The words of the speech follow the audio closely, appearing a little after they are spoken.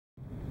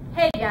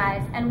Hey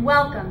guys, and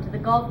welcome to the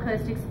Gulf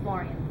Coast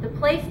Exploreum, the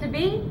place to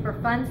be for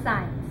fun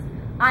science.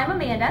 I'm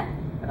Amanda.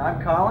 And I'm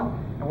Colin,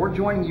 and we're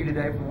joining you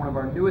today for one of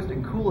our newest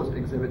and coolest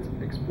exhibits,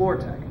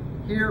 ExploreTech.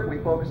 Here we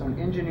focus on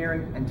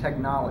engineering and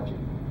technology.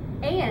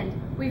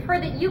 And we've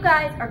heard that you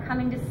guys are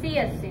coming to see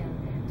us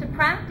soon to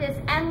practice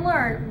and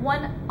learn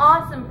one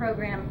awesome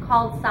program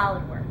called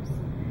Solidworks.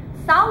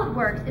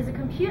 Solidworks is a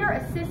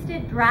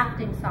computer-assisted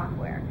drafting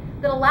software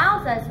that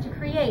allows us to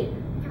create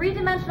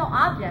three-dimensional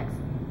objects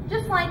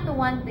just like the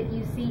one that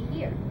you see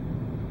here.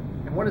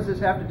 And what does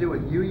this have to do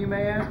with you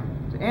may ask?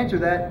 To answer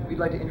that, we'd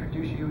like to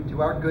introduce you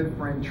to our good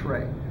friend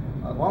Trey,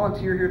 a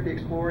volunteer here at the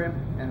Exploreum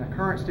and a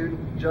current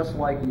student just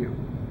like you.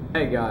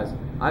 Hey guys,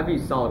 I've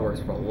used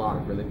SolidWorks for a lot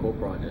of really cool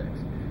projects.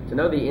 To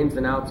know the ins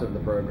and outs of the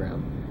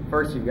program,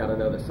 first you've got to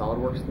know the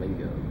SolidWorks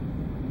lingo.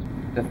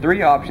 The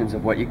three options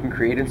of what you can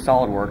create in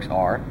SolidWorks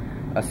are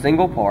a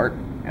single part,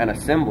 an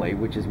assembly,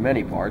 which is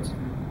many parts,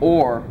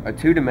 or a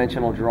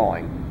two-dimensional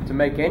drawing. To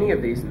make any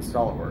of these in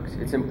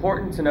SolidWorks, it's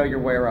important to know your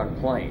way around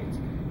planes,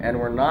 and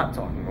we're not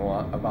talking a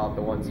lot about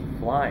the ones you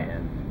fly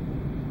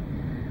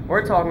in.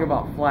 We're talking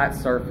about flat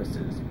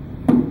surfaces.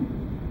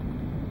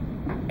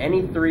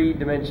 Any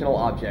three-dimensional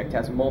object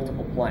has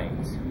multiple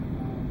planes.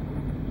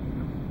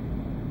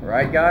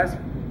 Right, guys?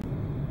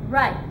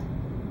 Right.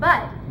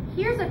 But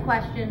here's a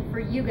question for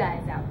you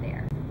guys out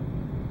there.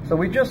 So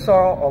we just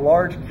saw a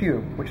large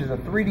cube, which is a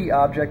 3D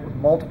object with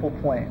multiple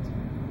planes.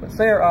 But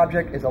say our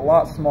object is a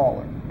lot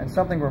smaller, and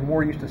something we're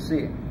more used to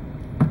seeing.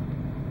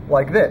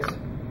 Like this.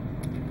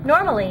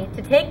 Normally,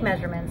 to take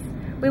measurements,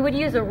 we would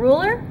use a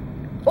ruler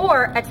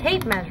or a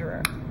tape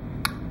measurer.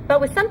 But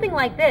with something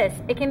like this,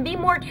 it can be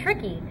more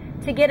tricky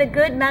to get a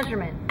good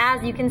measurement,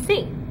 as you can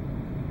see.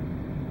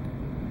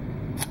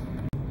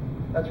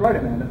 That's right,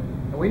 Amanda.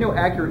 And we know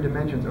accurate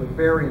dimensions are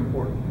very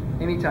important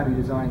anytime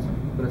you design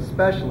something, but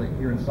especially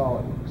here in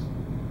SolidWorks.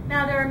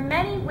 Now, there are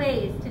many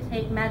ways to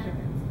take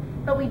measurements,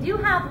 but we do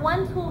have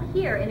one tool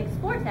here in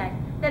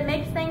ExploreTech that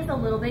makes things a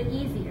little bit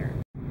easier.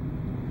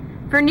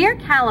 Vernier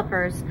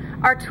calipers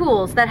are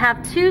tools that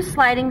have two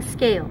sliding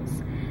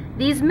scales.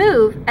 These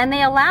move and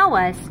they allow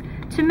us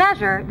to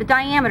measure the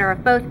diameter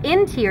of both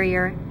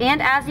interior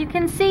and, as you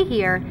can see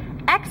here,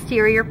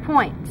 exterior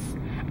points,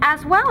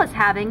 as well as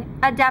having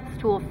a depth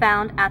tool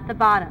found at the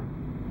bottom.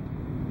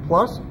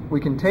 Plus, we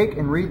can take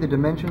and read the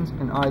dimensions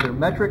in either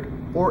metric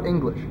or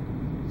English.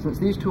 Since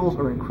these tools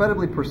are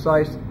incredibly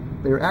precise,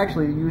 they are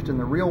actually used in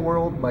the real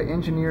world by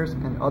engineers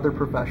and other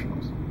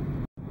professionals.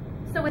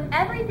 So with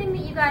everything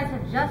that you guys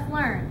have just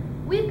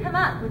learned, we've come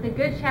up with a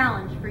good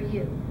challenge for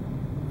you.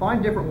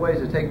 Find different ways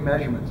to take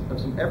measurements of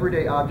some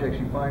everyday objects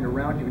you find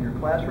around you in your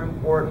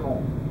classroom or at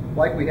home,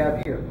 like we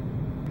have here.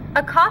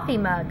 A coffee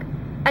mug,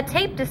 a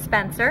tape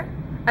dispenser,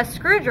 a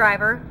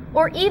screwdriver,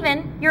 or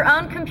even your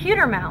own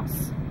computer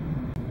mouse.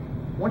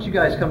 Once you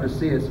guys come to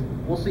see us,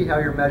 we'll see how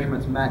your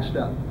measurements matched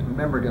up. And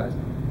remember guys,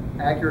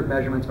 accurate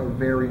measurements are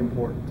very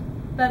important.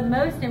 But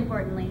most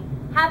importantly,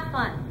 have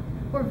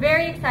fun. We're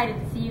very excited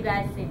to see you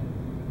guys soon.